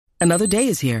Another day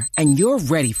is here, and you're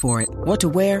ready for it. What to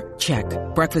wear? Check.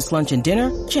 Breakfast, lunch, and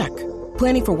dinner? Check.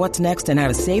 Planning for what's next and how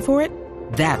to save for it?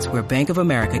 That's where Bank of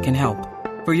America can help.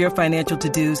 For your financial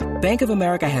to-dos, Bank of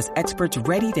America has experts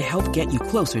ready to help get you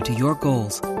closer to your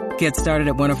goals. Get started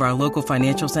at one of our local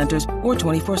financial centers or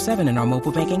 24/7 in our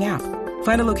mobile banking app.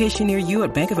 Find a location near you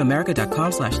at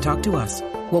bankofamerica.com/talktous.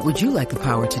 What would you like the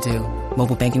power to do?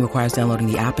 Mobile banking requires downloading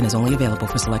the app and is only available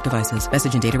for select devices.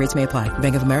 Message and data rates may apply.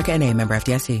 Bank of America N.A., member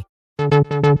FDIC.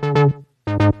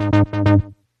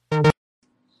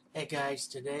 Hey guys,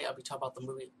 today I'll be talking about the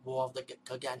movie War of the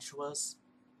Gargantuas.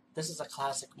 This is a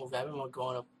classic movie. I remember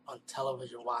growing up on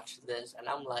television watching this, and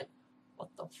I'm like,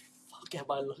 what the fuck am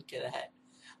I looking at?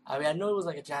 I mean, I know it was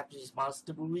like a Japanese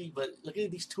monster movie, but looking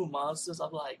at these two monsters,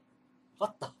 I'm like,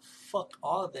 what the fuck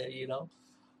are they, you know?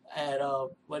 And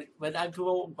when I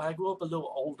grew up a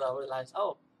little older, I realized,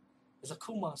 oh, it's a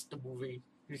cool monster movie.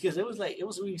 Because it was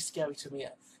really scary to me.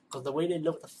 Because the way they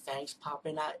looked, the fangs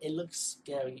popping out, it looked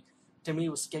scary. To me, it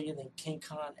was scarier than King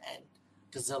Kong and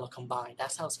Godzilla combined.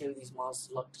 That's how scary these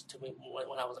monsters looked to me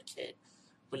when I was a kid.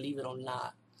 Believe it or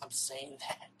not, I'm saying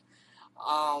that.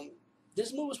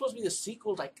 This movie was supposed to be the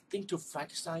sequel, I think, to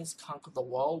Frankenstein's Conquer the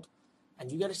World.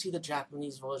 And you gotta see the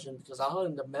Japanese version, because I heard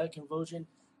in the American version,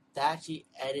 they actually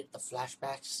added the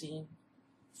flashback scene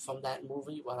from that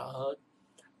movie, what I heard.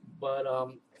 But,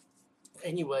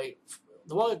 anyway,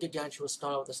 the War of Gargantua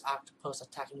started with this octopus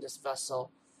attacking this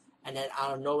vessel, and then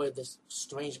out of nowhere, this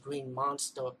strange green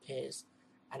monster appears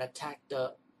and attacked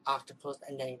the octopus,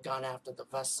 and then gone after the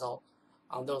vessel.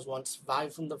 There was one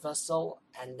survived from the vessel,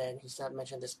 and then he started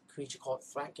mentioning this creature called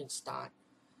Frankenstein.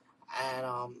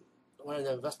 And one of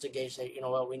the investigators said, you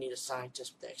know what, we need a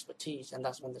scientist with expertise, and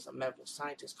that's when this American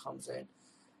scientist comes in,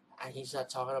 and he started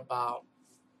talking about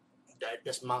that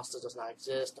this monster does not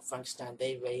exist. The Frankenstein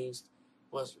they raised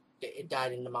it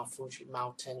died in the Mount Fuji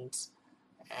mountains,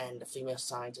 and the female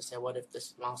scientist said, what if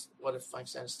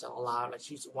Frankenstein is still alive? Like,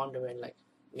 she's wondering, like,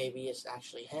 maybe it's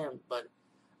actually him. But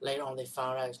later on, they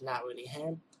found out it's not really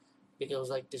him, because it was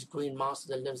like this green monster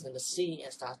that lives in the sea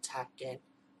and starts attacking,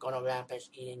 going on rampage,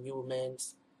 eating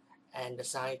humans. And the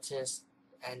scientist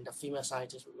and the female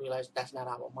scientist realized that's not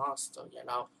our monster, you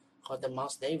know, because the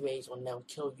monster they raised will never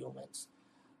kill humans.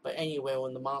 But anyway,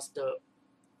 when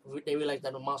they realized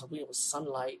that the monster really was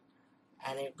sunlight,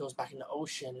 and it goes back in the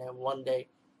ocean, and one day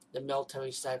the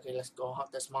military said, okay, let's go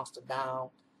hunt this monster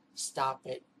down, stop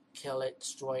it, kill it,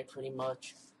 destroy it pretty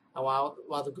much. And while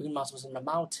the green monster was in the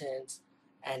mountains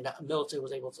and the military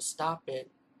was able to stop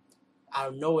it, out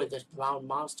of nowhere this brown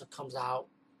monster comes out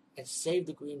and saves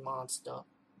the green monster,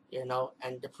 you know,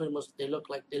 and they look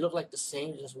like the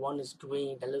same, just one is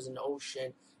green that lives in the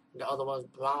ocean, and the other one's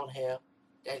brown hair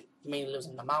that mainly lives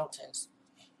in the mountains.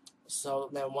 So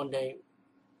then one day,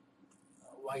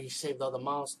 while he saved the other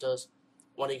monsters,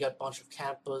 one day you got a bunch of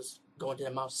campers going to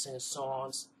the mountains singing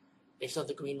songs. They saw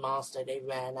the green monster, they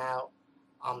ran out.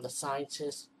 The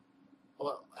scientist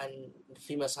and the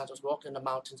female scientist walked in the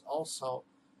mountains also,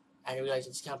 and they realized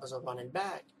these campers are running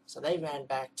back. So they ran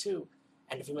back too,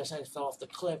 and the female scientist fell off the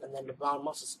cliff, and then the brown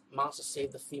monster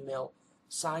saved the female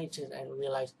scientist and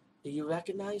realized, do you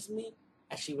recognize me?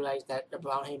 And she realized that the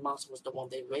brown-haired monster was the one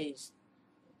they raised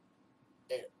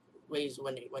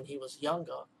when he was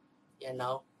younger, you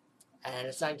know. And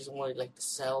the scientists wanted like the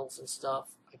cells and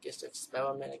stuff, I guess, to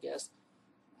experiment, I guess.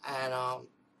 And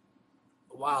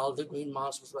while the green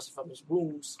monster was resting from his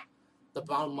wounds, the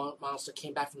brown monster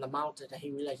came back from the mountain, and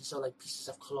he realized he saw like pieces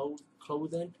of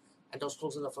clothing, and those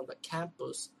clothing are from the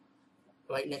campus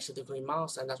right next to the green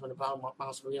monster. And that's when the brown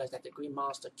monster realized that the green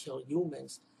monster killed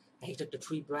humans. And he took the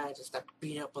tree branch and started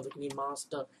beating up on the green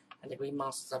monster, and the green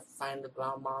monster started fighting the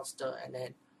brown monster, and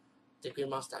then the green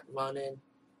monster started running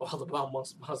while the brown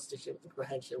monster hit the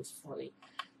branch. It was funny.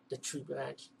 The tree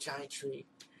branch, giant tree.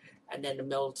 And then the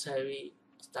military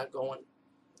started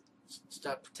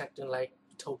protecting like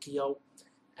Tokyo.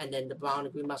 And then the brown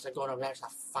and green monster started going around,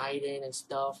 started fighting and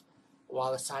stuff,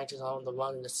 while the scientists are on the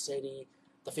run in the city.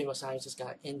 The female scientist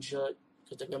got injured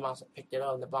because the green monster picked it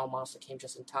up, and the brown monster came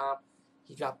just in time.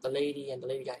 He dropped the lady, and the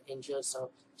lady got injured. So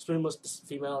it's pretty much the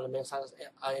female and the male scientists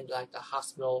are in like the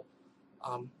hospital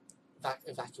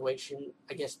evacuation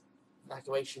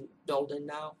building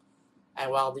now.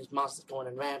 And while these monsters going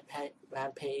in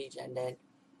rampage, and then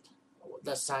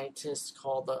the scientist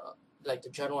called the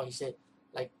general, he said,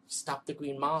 like, stop the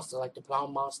green monster, like the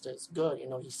brown monster is good, you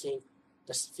know, he saved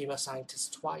the female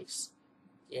scientist twice,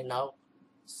 you know.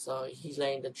 So he's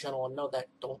letting the general know that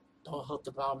don't hurt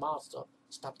the brown monster,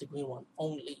 stop the green one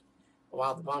only.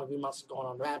 While the brown and green monster going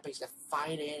on rampage, they're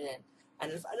fighting,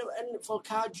 and for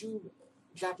kaiju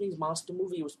Japanese monster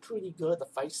movie, it was pretty good. The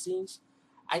fight scenes,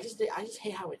 I just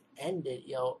hate how it ended,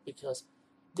 yo, because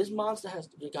this monster has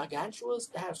the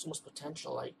gargantuas. They have so much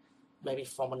potential, like maybe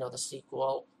from another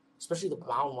sequel, especially the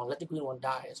brown one. Let the green one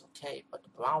die is okay, but the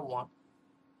brown one,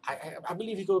 I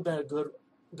believe he could have been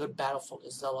a good battle for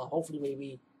Godzilla. Hopefully,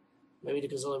 maybe the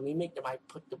Godzilla remake they might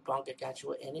put the brown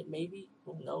gargantua in it. Maybe,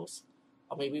 who knows?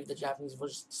 Or maybe if the Japanese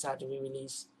version decide to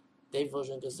re-release their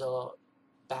version of Godzilla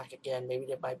back again, maybe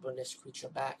they might bring this creature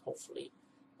back. Hopefully,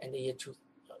 in the year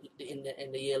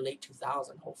in the year late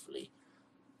 2000, hopefully.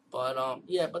 But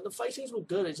yeah, but the fight scenes were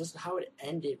good. It's just how it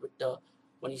ended with the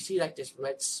when you see like this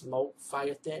red smoke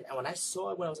fire thing. And when I saw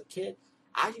it when I was a kid,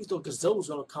 I actually thought Godzilla was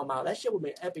gonna come out. That shit would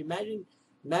be epic. Imagine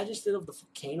instead of the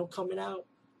volcano coming out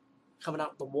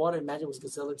of the water, imagine it was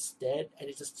Godzilla instead. And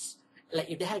it's just like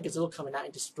if they had Godzilla coming out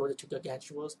and destroy the two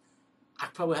gargantuas, I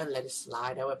probably had to let it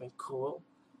slide. That would have been cool.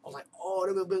 I was like, oh,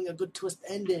 that would have been a good twist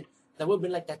ending. That would have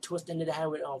been like that twist ending they had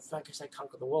with Frankenstein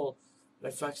Conquer the World.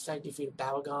 When Frankenstein defeated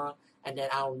Balagon, and then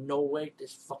out of nowhere,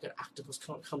 this fucking octopus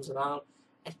comes around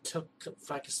and took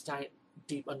Frankenstein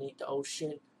deep underneath the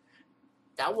ocean.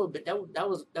 That was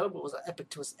an epic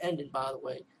twist ending, by the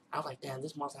way. I was like, damn,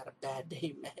 this monster had a bad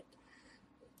day, man.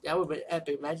 That would have been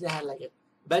epic. Imagine they had like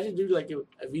imagine doing like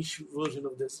a reshoot version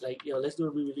of this. Like, yo, let's do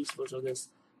a re-release version of this.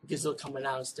 Godzilla coming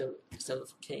out instead of the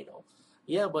volcano.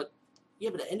 Yeah, but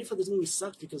the ending for this movie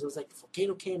sucks because it was like the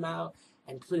volcano came out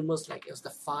and pretty much like it was the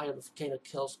fire of the volcano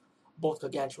kills both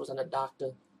gargantuas, and the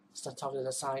doctor started talking to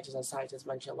the scientists, and scientists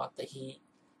mentioned about the heat,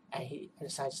 and the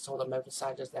scientists told the American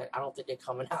scientists that I don't think they're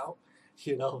coming out.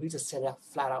 You know, he just said that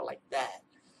flat out like that.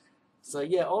 So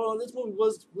yeah, all in this movie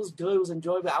was good, it was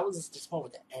enjoyable. I was just disappointed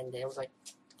with the ending. It was like,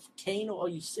 Kano, are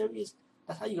you serious?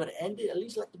 That's how you gonna end it? At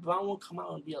least let the brown one come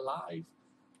out and be alive.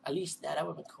 At least that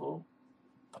would have been cool.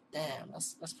 But damn,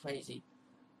 that's crazy.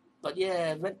 But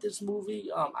yeah, I rent this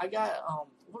movie. I got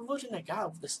what version I got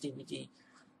of this DVD?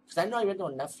 Because I know I rented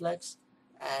on Netflix,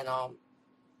 and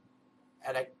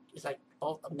it's like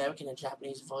both American and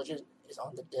Japanese version is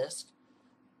on the disc.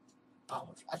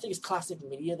 I think it's Classic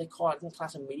Media they call it. I think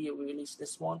Classic Media released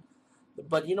this one.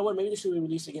 But you know what? Maybe they should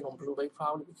re-release it again on Blu-ray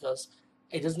probably because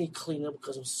it doesn't need cleanup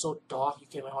because it was so dark you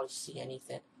can't even hardly see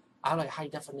anything. I have like high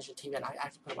definition TV and I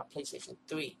actually put on my PlayStation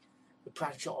 3 with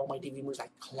practically all my DVD movies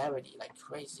like clarity, like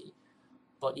crazy.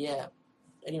 But yeah,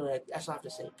 anyway, that's all I have to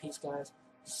say. Peace, guys.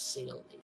 See you later.